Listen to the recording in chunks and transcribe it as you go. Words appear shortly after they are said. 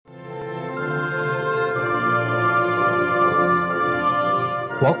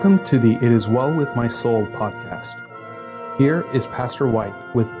Welcome to the It Is Well With My Soul podcast. Here is Pastor White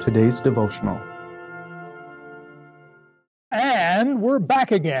with today's devotional. And we're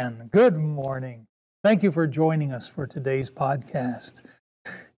back again. Good morning. Thank you for joining us for today's podcast.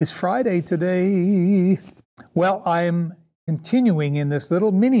 It's Friday today. Well, I'm continuing in this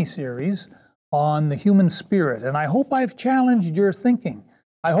little mini-series on the human spirit, and I hope I've challenged your thinking.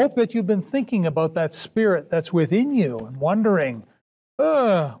 I hope that you've been thinking about that spirit that's within you and wondering,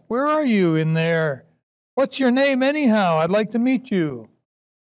 where are you in there? What's your name anyhow? I'd like to meet you.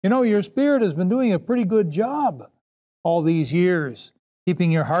 You know, your spirit has been doing a pretty good job all these years,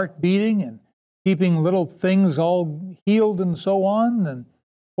 keeping your heart beating and keeping little things all healed and so on. And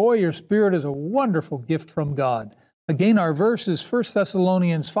boy, your spirit is a wonderful gift from God. Again, our verse is 1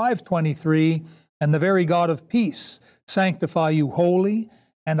 Thessalonians 5:23, and the very God of peace sanctify you wholly,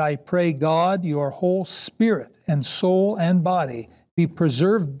 and I pray God your whole spirit and soul and body be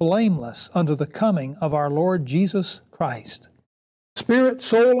preserved blameless unto the coming of our Lord Jesus Christ. Spirit,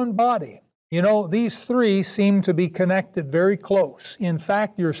 soul, and body. You know, these three seem to be connected very close. In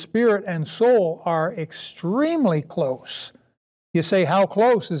fact, your spirit and soul are extremely close. You say, how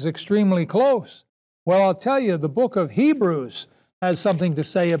close is extremely close? Well, I'll tell you, the book of Hebrews has something to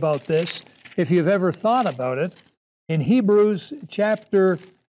say about this, if you've ever thought about it. In Hebrews chapter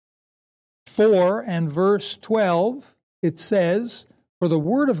 4 and verse 12, it says, "For the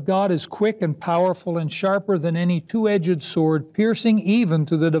word of God is quick and powerful and sharper than any two-edged sword, piercing even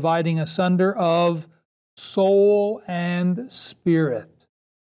to the dividing asunder of soul and spirit."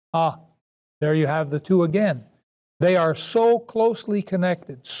 There you have the two again. They are so closely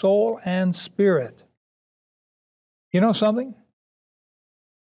connected, soul and spirit. You know something?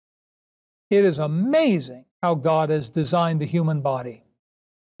 It is amazing how God has designed the human body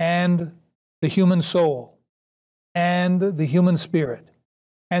and the human soul and the human spirit.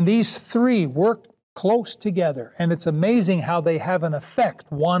 And these three work close together, and it's amazing how they have an effect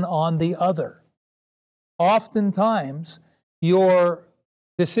one on the other. Oftentimes, your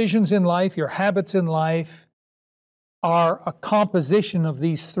decisions in life, your habits in life, are a composition of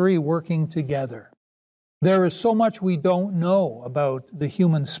these three working together. There is so much we don't know about the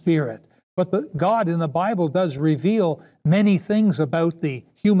human spirit, but God in the Bible does reveal many things about the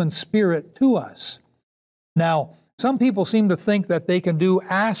human spirit to us. Now, some people seem to think that they can do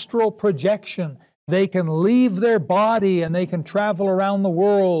astral projection. They can leave their body and they can travel around the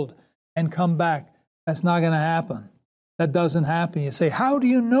world and come back. That's not going to happen. That doesn't happen. You say, how do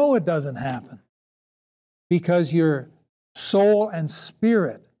you know it doesn't happen? Because your soul and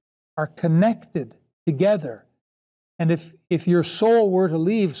spirit are connected together. And if your soul were to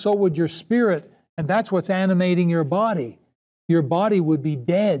leave, so would your spirit, and that's what's animating your body. Your body would be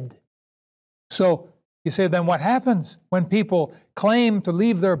dead. So you say, then what happens when people claim to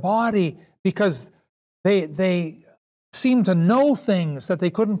leave their body because they seem to know things that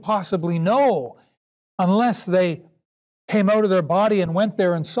they couldn't possibly know unless they came out of their body and went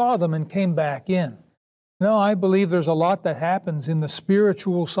there and saw them and came back in? No, I believe there's a lot that happens in the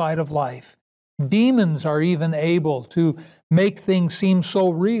spiritual side of life. Demons are even able to make things seem so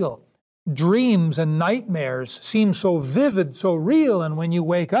real. Dreams and nightmares seem so vivid, so real, and when you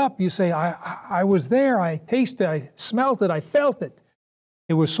wake up, you say, I was there, I tasted, I smelt it, I felt it.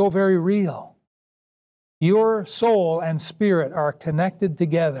 It was so very real. Your soul and spirit are connected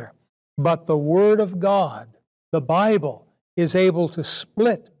together, but the Word of God, the Bible, is able to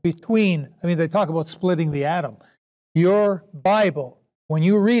split between, they talk about splitting the atom. Your Bible, when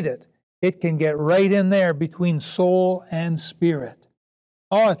you read it, it can get right in there between soul and spirit.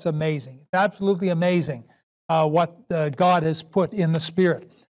 Oh, it's amazing. It's absolutely amazing what God has put in the Spirit.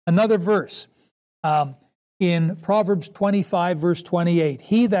 Another verse in Proverbs 25, verse 28,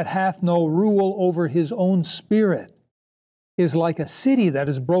 "He that hath no rule over his own spirit is like a city that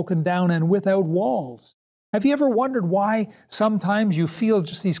is broken down and without walls." Have you ever wondered why sometimes you feel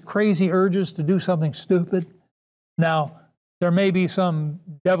just these crazy urges to do something stupid? Now, there may be some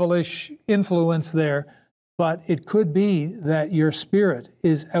devilish influence there, but it could be that your spirit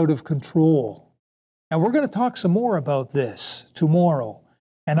is out of control. And we're going to talk some more about this tomorrow.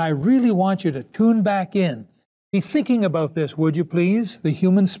 And I really want you to tune back in. Be thinking about this, would you please? The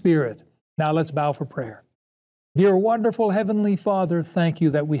human spirit. Now let's bow for prayer. Dear wonderful Heavenly Father, thank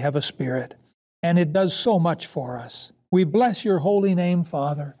you that we have a spirit. And it does so much for us. We bless your holy name,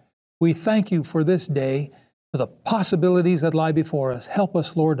 Father. We thank you for this day, for the possibilities that lie before us. Help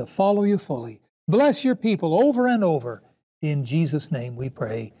us, Lord, to follow you fully. Bless your people over and over. In Jesus' name we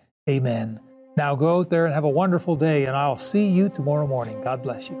pray. Amen. Now go out there and have a wonderful day, and I'll see you tomorrow morning. God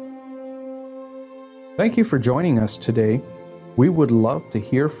bless you. Thank you for joining us today. We would love to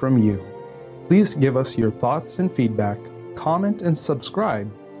hear from you. Please give us your thoughts and feedback, comment and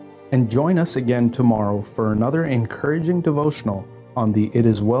subscribe, and join us again tomorrow for another encouraging devotional on the It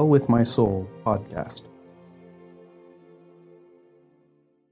Is Well With My Soul podcast.